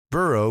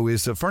Burrow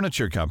is a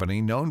furniture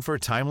company known for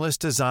timeless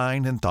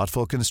design and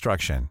thoughtful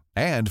construction,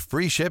 and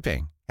free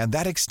shipping, and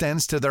that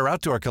extends to their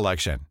outdoor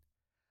collection.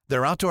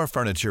 Their outdoor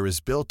furniture is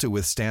built to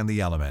withstand the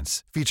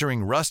elements,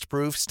 featuring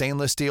rust-proof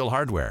stainless steel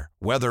hardware,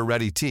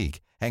 weather-ready teak,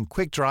 and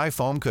quick-dry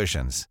foam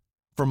cushions.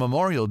 For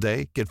Memorial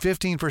Day, get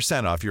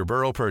 15% off your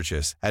Burrow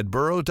purchase at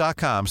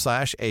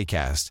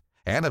burrow.com/ACAST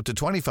and up to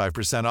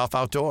 25% off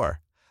outdoor.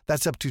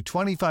 That's up to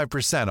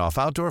 25% off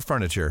outdoor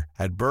furniture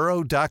at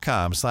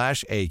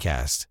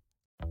burrow.com/ACAST.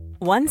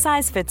 One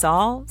size fits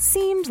all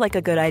seemed like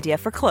a good idea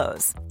for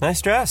clothes.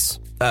 Nice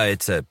dress.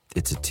 It's a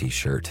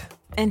t-shirt.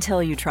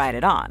 Until you tried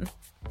it on.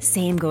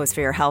 Same goes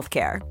for your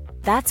healthcare.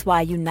 That's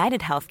why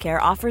United Healthcare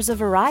offers a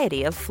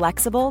variety of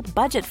flexible,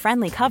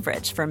 budget-friendly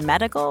coverage for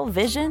medical,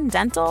 vision,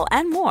 dental,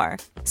 and more.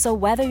 So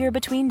whether you're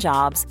between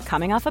jobs,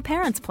 coming off a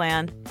parent's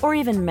plan, or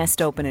even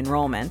missed open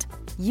enrollment,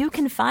 you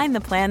can find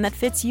the plan that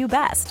fits you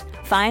best.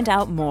 Find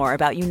out more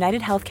about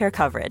United Healthcare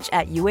coverage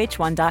at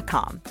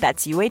uh1.com.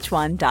 That's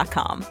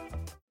uh1.com.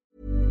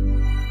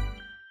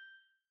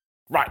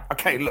 Right,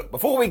 okay, look,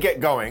 before we get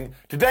going,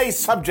 today's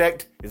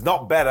subject is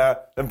not better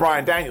than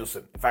Bryan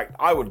Danielson. In fact,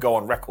 I would go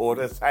on record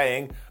as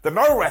saying that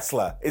no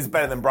wrestler is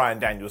better than Bryan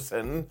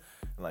Danielson.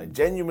 And I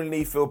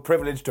genuinely feel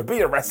privileged to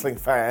be a wrestling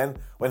fan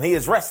when he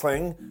is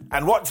wrestling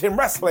and watch him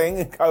wrestling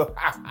and go,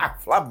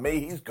 flub me,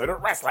 he's good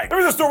at wrestling. There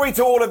is a story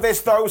to all of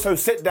this though, so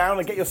sit down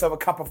and get yourself a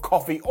cup of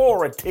coffee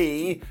or a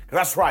tea, because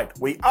that's right,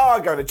 we are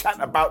going to chat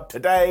about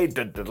today,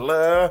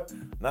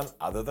 none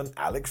other than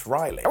Alex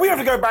Riley. And we have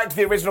to go back to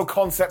the original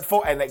concept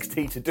for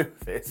NXT to do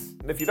this.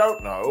 And if you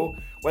don't know,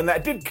 when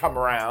that did come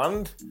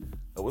around,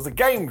 there was a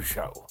game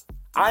show.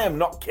 I am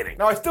not kidding.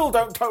 Now, I still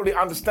don't totally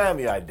understand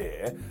the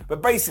idea,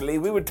 but basically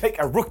we would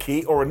take a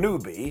rookie or a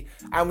newbie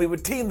and we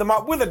would team them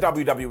up with a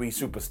WWE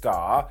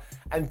superstar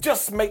and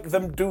just make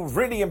them do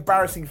really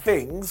embarrassing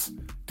things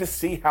to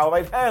see how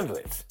they'd handle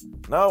it.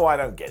 No, I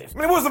don't get it. I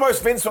mean, it was the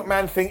most Vince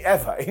McMahon thing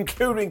ever,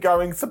 including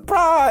going,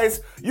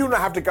 surprise, you now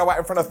have to go out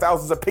in front of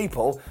thousands of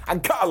people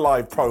and cut a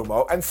live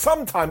promo, and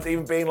sometimes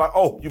even being like,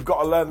 oh, you've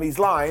got to learn these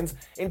lines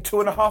in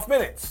 2.5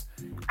 minutes.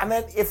 And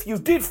then if you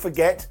did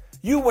forget,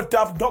 you were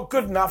dubbed not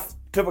good enough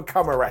to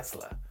become a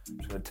wrestler. I'm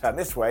just going to turn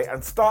this way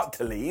and start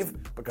to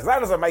leave, because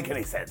that doesn't make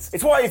any sense.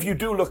 It's why if you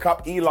do look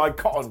up Eli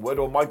Cottonwood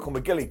or Michael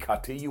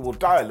McGillicuddy, you will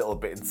die a little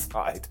bit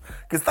inside,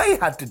 because they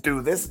had to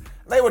do this.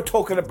 They were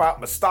talking about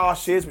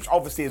moustaches, which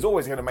obviously is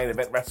always going to main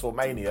event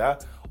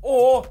WrestleMania,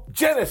 or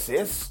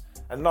Genesis,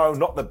 and no,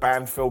 not the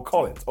band Phil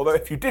Collins. Although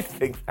if you did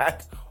think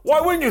that, why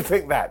wouldn't you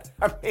think that?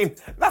 I mean,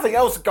 nothing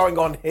else going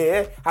on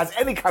here has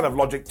any kind of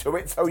logic to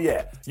it, so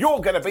yeah, you're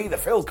going to be the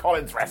Phil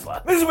Collins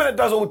wrestler. This is when it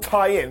does all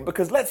tie in,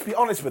 because let's be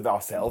honest with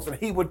ourselves, and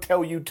he would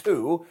tell you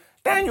too,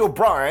 Daniel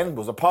Bryan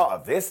was a part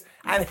of this,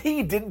 and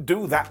he didn't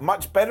do that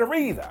much better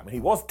either. I mean, he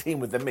was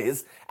teamed with The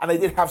Miz, and they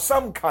did have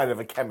some kind of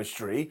a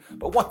chemistry,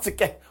 but once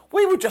again,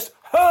 we were just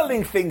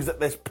hurling things at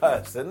this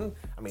person.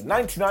 I mean,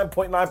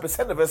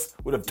 99.9% of us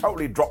would have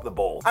totally dropped the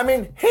ball. I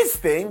mean, his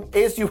thing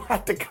is you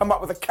had to come up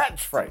with a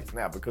catchphrase.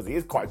 Now, because he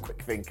is quite a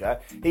quick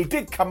thinker, he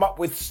did come up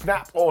with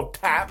snap or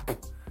tap.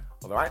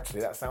 Although actually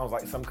that sounds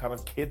like some kind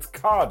of kid's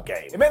card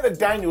game. It meant that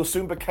Daniel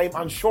soon became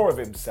unsure of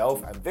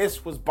himself, and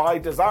this was by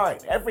design.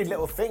 Every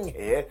little thing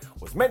here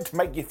was meant to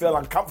make you feel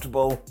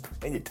uncomfortable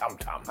in your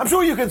tum-tum. I'm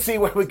sure you can see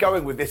where we're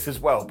going with this as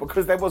well,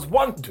 because there was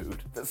one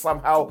dude that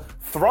somehow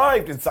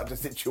thrived in such a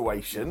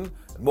situation,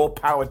 and more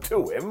power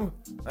to him.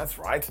 That's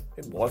right,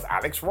 it was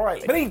Alex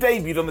Riley. But he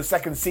debuted on the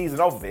second season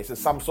of this as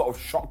some sort of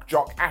shock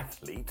jock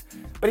athlete,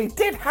 but he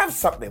did have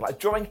something, like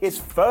during his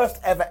first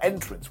ever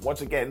entrance,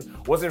 once again,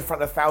 was in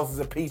front of thousands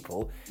of people,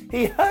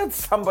 he heard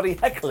somebody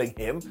heckling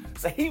him,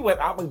 so he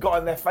went up and got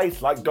in their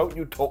face like, don't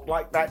you talk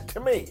like that to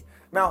me.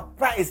 Now,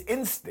 that is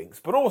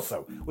instincts, but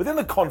also, within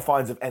the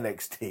confines of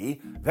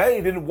NXT,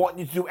 they didn't want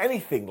you to do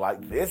anything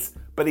like this,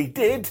 but he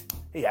did.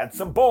 He had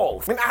some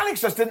balls. I mean,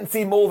 Alex just didn't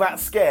seem all that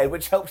scared,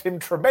 which helped him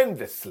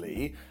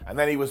tremendously, and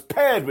then he was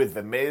paired with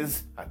The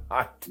Miz, and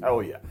I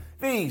tell you,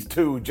 these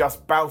two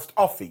just bounced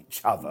off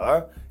each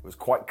other. It was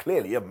quite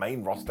clearly a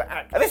main roster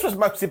act. And this was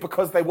mostly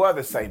because they were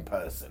the same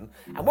person.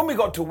 And when we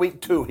got to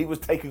week 2, he was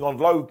taking on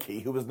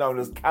Loki, who was known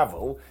as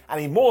Cavill, and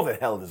he more than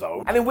held his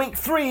own. And in week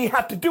 3, he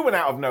had to do an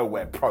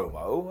out-of-nowhere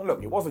promo. And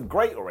look, it wasn't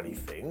great or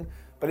anything,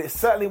 but it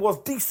certainly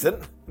was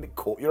decent, and it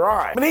caught your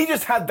eye. I mean, he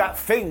just had that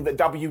thing that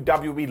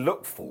WWE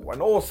looked for,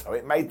 and also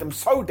it made them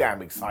so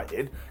damn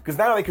excited, because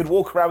now they could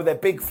walk around with their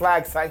big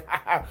flag saying,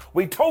 haha,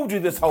 we told you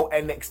this whole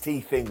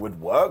NXT thing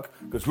would work,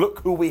 because look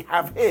who we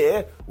have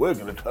here, we're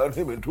going to turn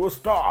him into a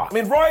star. I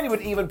mean, Riley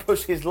would even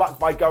push his luck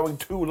by going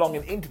too long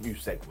in interview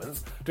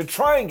segments to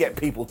try and get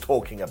people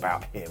talking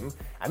about him,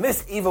 and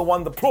this even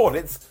won the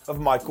plaudits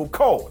of Michael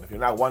Cole. And if you're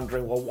now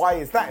wondering, well, why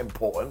is that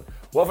important?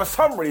 Well, for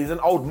some reason,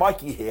 old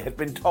Mikey here had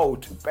been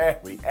told to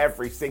bury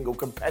every single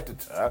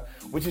competitor,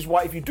 which is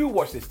why if you do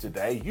watch this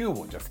today, you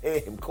will just hear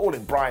him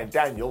calling Bryan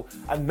Daniel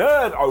a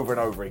nerd over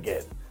and over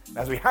again.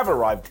 As we have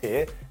arrived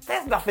here,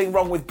 there's nothing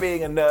wrong with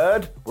being a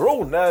nerd. We're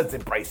all nerds,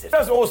 embrace it. It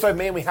does also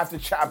mean we have to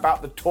chat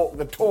about the Talk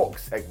the Talk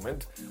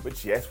segment,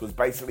 which, yes, was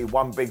basically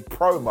one big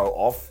promo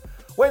off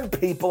when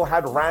people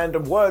had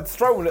random words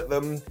thrown at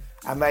them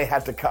and they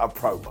had to cut a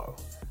promo.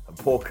 And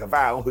poor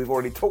Caval, who we've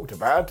already talked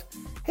about,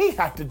 he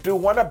had to do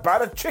one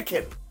about a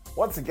chicken.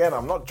 Once again,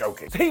 I'm not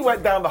joking. So he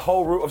went down the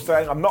whole route of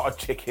saying, I'm not a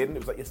chicken. It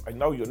was like, yes, I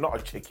know you're not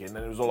a chicken.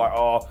 And it was all like,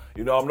 oh,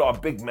 you know, I'm not a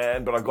big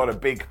man, but I got a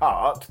big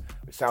heart.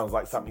 Which sounds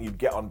like something you'd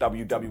get on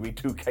WWE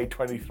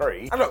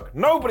 2K23. And look,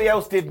 nobody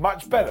else did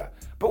much better.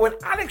 But when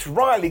Alex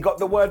Riley got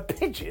the word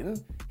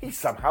pigeon, he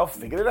somehow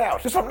figured it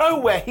out. Just from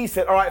nowhere, he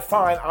said, all right,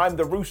 fine, I'm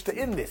the rooster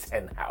in this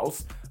hen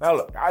house. Now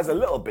look, that is a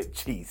little bit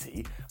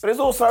cheesy, but it's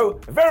also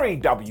very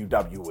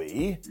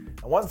WWE.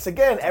 And once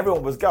again,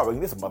 everyone was going,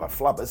 this mother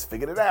flubber's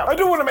figured it out. I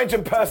do want to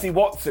mention Percy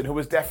Watson, who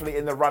was definitely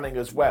in the running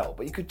as well,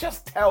 but you could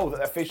just tell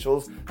that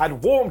officials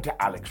had warmed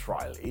to Alex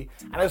Riley,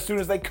 and as soon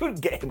as they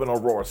could get him on a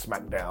Raw or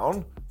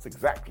SmackDown, that's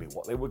exactly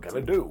what they were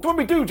going to do. So when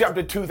we do jump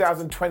to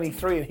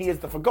 2023 and he is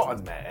the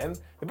forgotten man,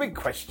 the big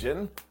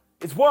question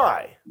is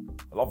why?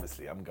 Well,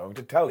 obviously, I'm going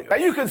to tell you. Now,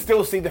 you can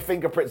still see the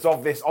fingerprints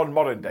of this on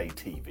modern day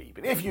TV,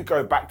 but if you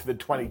go back to the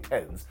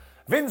 2010s,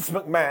 Vince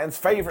McMahon's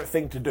favourite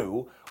thing to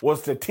do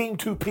was to team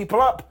two people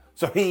up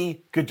so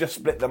he could just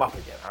split them up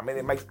again. I mean,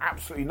 it makes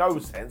absolutely no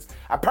sense.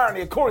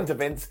 Apparently, according to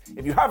Vince,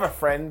 if you have a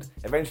friend,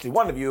 eventually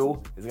one of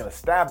you is going to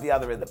stab the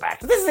other in the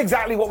back. So this is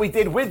exactly what we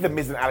did with The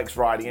Miz and Alex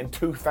Riley in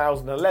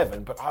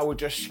 2011, but I would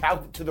just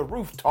shout it to the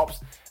rooftops.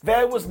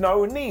 There was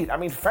no need. I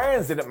mean,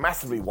 fans didn't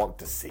massively want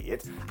to see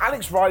it.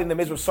 Alex Riley and The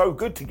Miz were so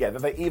good together,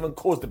 they even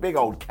caused a big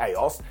old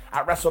chaos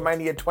at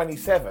WrestleMania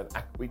 27.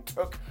 And we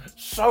took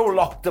so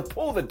long to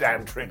pull the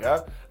damn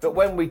trigger that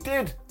when we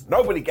did,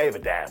 nobody gave a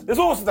damn. There's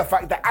also the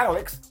fact that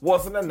Alex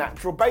wasn't a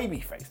natural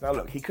babyface. Now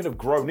look, he could have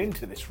grown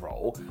into this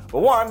role, but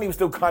one, he was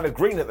still kind of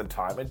green at the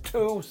time, and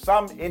two,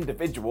 some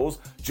individuals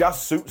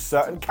just suit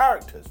certain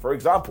characters. For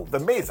example, The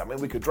Miz, I mean,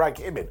 we could drag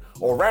him in.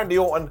 Or Randy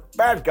Orton,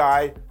 bad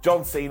guy,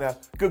 John Cena,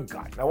 good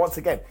guy. Now once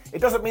again,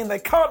 it doesn't mean they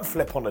can't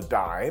flip on a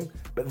dime,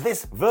 but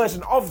this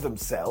version of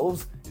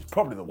themselves is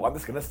probably the one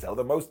that's going to sell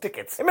the most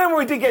tickets. Remember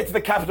when we did get to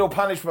the Capital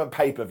Punishment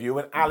pay-per-view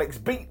and Alex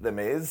beat The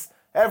Miz?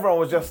 Everyone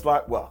was just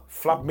like, well,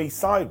 flub me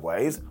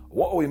sideways.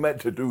 What are we meant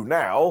to do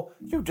now?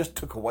 You just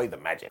took away the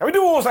magic. And we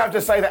do also have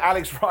to say that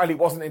Alex Riley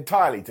wasn't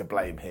entirely to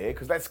blame here,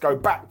 because let's go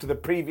back to the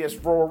previous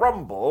Royal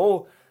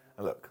Rumble.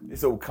 And look,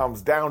 this all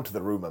comes down to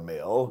the rumour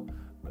mill,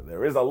 but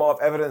there is a lot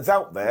of evidence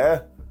out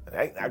there. It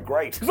ain't that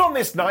great. Because on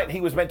this night,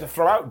 he was meant to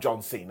throw out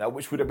John Cena,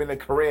 which would have been a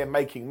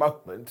career-making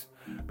moment.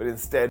 But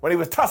instead, when he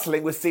was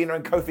tussling with Cena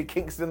and Kofi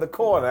Kingston in the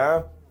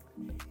corner,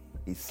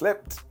 he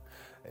slipped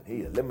and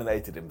he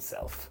eliminated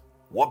himself.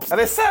 Whoops. And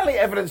there's certainly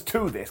evidence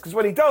to this, because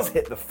when he does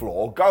hit the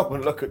floor, go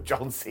and look at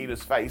John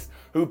Cena's face,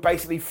 who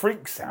basically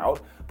freaks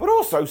out. But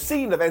also,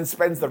 Cena then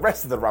spends the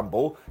rest of the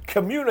Rumble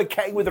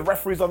communicating with the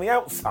referees on the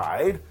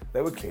outside.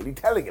 They were clearly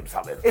telling him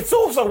something. It's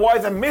also why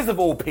The Miz of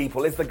all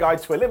people is the guy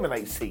to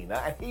eliminate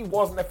Cena, and he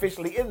wasn't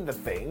officially in the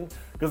thing,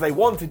 because they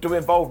wanted to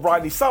involve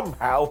Riley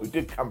somehow, who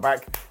did come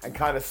back and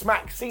kind of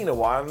smack Cena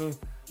one.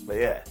 But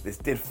yeah, this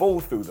did fall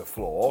through the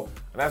floor,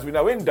 and as we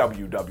know in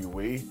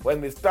WWE, when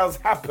this does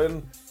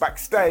happen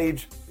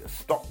backstage, your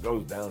stock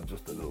goes down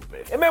just a little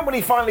bit. It meant when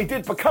he finally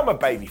did become a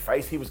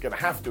babyface, he was going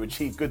to have to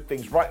achieve good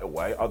things right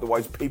away,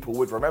 otherwise people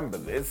would remember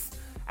this.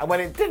 And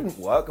when it didn't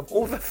work, of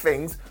all the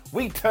things,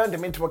 we turned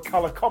him into a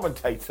colour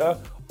commentator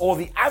or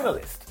the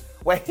analyst,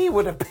 where he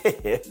would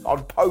appear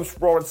on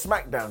post-Raw and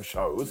SmackDown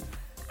shows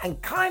and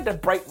kind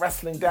of break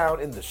wrestling down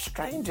in the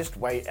strangest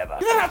way ever.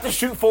 You then have to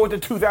shoot forward to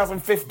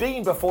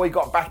 2015 before he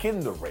got back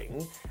in the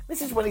ring.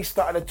 This is when he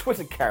started a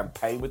Twitter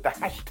campaign with the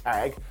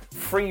hashtag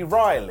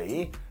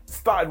 #FreeRiley,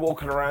 started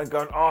walking around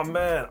going, oh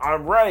man,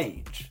 I'm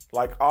Rage,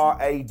 like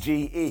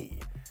R-A-G-E.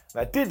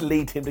 That did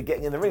lead him to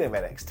getting in the ring of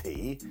NXT.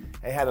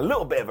 He had a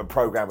little bit of a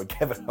program with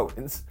Kevin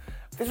Owens.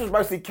 This was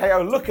mostly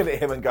KO looking at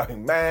him and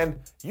going, man,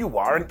 you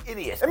are an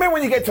idiot. And then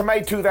when you get to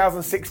May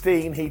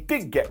 2016, he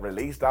did get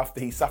released after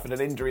he suffered an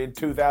injury in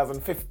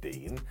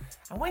 2015.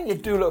 And when you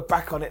do look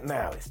back on it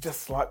now, it's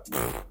just like,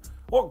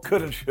 what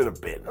could and should have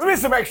been.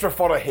 There's some extra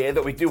fodder here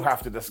that we do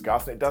have to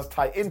discuss, and it does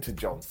tie into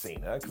John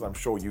Cena, because I'm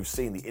sure you've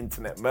seen the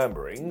internet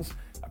murmurings.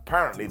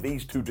 Apparently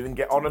these two didn't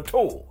get on at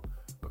all,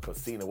 because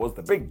Cena was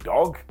the big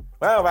dog.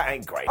 Well, that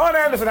ain't great. Arn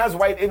Anderson has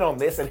weighed in on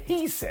this, and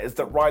he says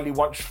that Riley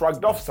once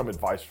shrugged off some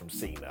advice from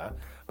Cena,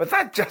 but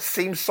that just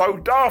seems so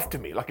daft to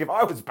me. Like, if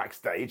I was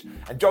backstage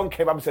and John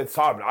came up and said,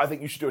 Simon, I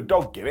think you should do a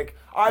dog gimmick,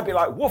 I'd be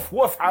like, woof,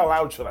 woof, how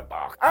loud should I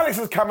bark? Alex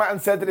has come out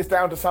and said that it's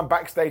down to some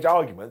backstage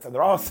arguments, and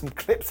there are some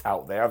clips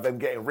out there of them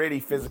getting really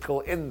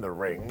physical in the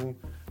ring.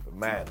 But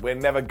man, we're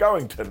never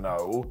going to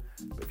know.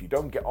 But if you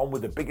don't get on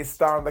with the biggest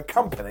star in the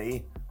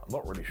company, I'm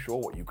not really sure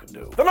what you can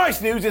do. The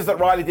nice news is that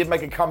Riley did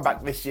make a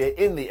comeback this year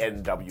in the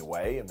NWA.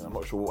 I mean, I'm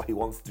not sure what he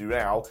wants to do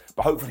now,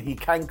 but hopefully he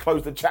can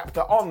close the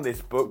chapter on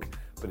this book.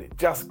 But it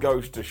just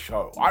goes to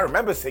show. I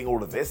remember seeing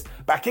all of this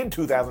back in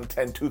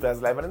 2010,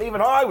 2011, and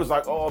even I was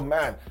like, oh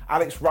man,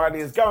 Alex Riley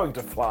is going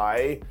to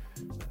fly.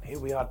 And here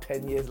we are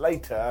 10 years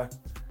later.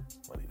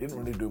 Well, he didn't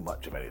really do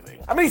much of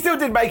anything. I mean, he still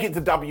did make it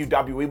to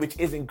WWE, which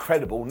is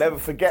incredible. Never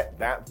forget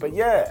that. But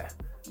yeah,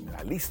 I mean, I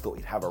at least thought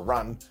he'd have a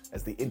run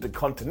as the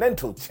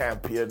Intercontinental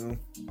Champion.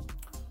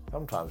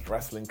 Sometimes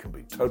wrestling can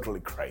be totally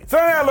crazy. So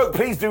now look,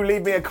 please do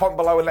leave me a comment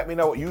below and let me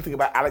know what you think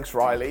about Alex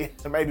Riley,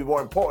 and maybe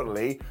more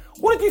importantly,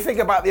 what did you think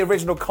about the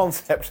original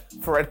concept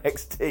for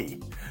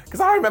NXT? Because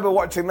I remember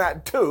watching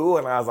that too,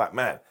 and I was like,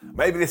 man,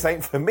 maybe this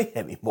ain't for me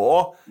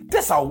anymore.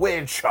 This a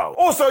weird show.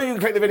 Also, you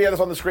can click the video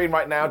that's on the screen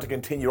right now to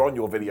continue on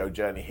your video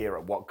journey here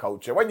at What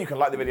Culture. When you can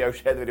like the video,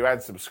 share the video,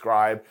 and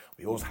subscribe.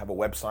 We also have a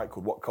website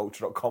called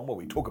whatculture.com where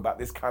we talk about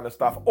this kind of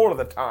stuff all of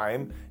the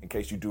time, in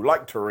case you do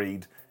like to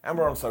read. And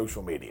we're on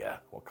social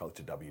media. What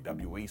Culture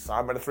WWE,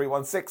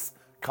 Simon316.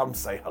 Come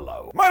say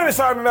hello. My name is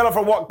Simon Miller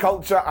from What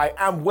Culture. I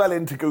am well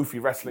into goofy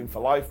wrestling for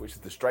life, which is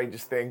the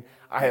strangest thing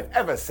I have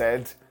ever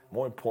said.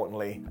 More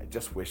importantly, I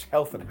just wish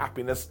health and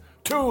happiness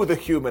to the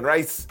human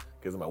race,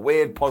 because I'm a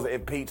weird,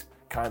 positive Pete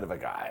kind of a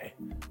guy.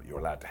 But you're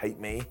allowed to hate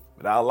me,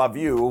 but I'll love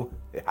you.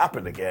 It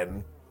happened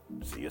again.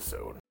 See you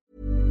soon.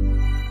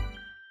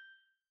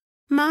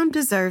 Mom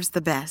deserves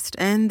the best,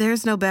 and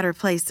there's no better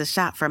place to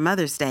shop for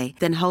Mother's Day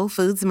than Whole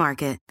Foods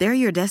Market. They're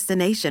your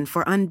destination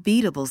for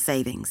unbeatable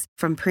savings,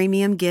 from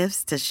premium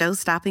gifts to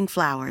show-stopping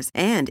flowers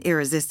and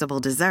irresistible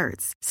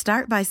desserts.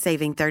 Start by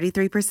saving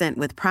 33%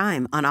 with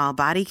Prime on all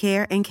body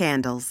care and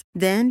candles.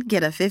 Then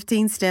get a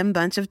 15-stem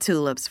bunch of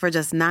tulips for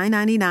just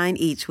 $9.99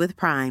 each with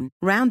Prime.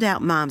 Round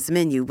out Mom's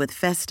menu with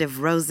festive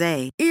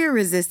rosé,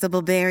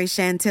 irresistible berry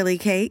chantilly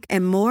cake,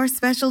 and more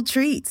special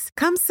treats.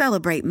 Come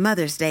celebrate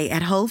Mother's Day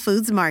at Whole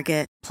Foods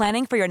Market.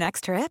 Planning for your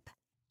next trip?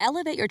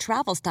 Elevate your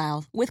travel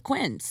style with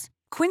Quince.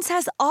 Quince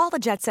has all the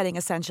jet-setting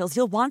essentials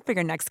you'll want for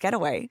your next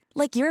getaway,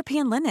 like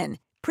European linen,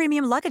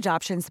 premium luggage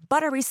options,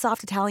 buttery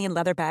soft Italian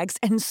leather bags,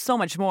 and so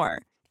much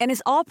more. And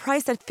is all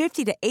priced at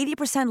 50 to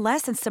 80%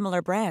 less than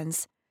similar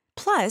brands.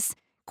 Plus,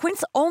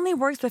 Quince only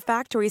works with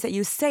factories that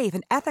use safe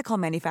and ethical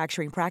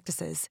manufacturing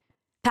practices.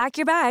 Pack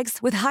your bags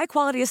with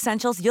high-quality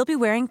essentials you'll be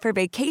wearing for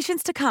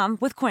vacations to come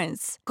with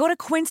Quince. Go to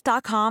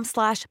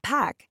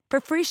quince.com/pack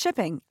for free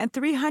shipping and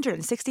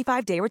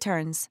 365-day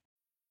returns.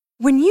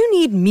 When you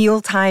need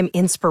mealtime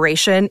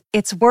inspiration,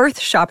 it's worth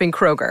shopping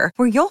Kroger,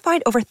 where you'll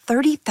find over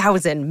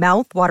 30,000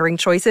 mouth-watering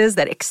choices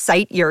that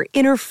excite your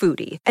inner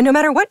foodie. And no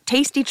matter what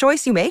tasty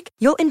choice you make,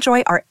 you'll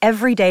enjoy our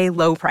everyday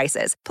low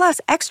prices, plus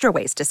extra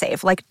ways to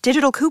save, like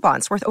digital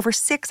coupons worth over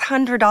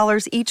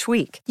 $600 each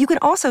week. You can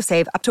also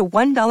save up to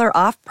 $1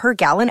 off per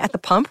gallon at the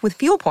pump with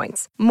fuel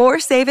points. More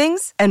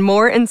savings and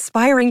more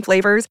inspiring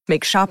flavors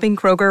make shopping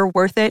Kroger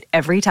worth it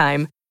every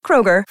time.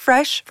 Kroger,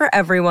 fresh for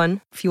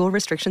everyone. Fuel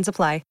restrictions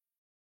apply.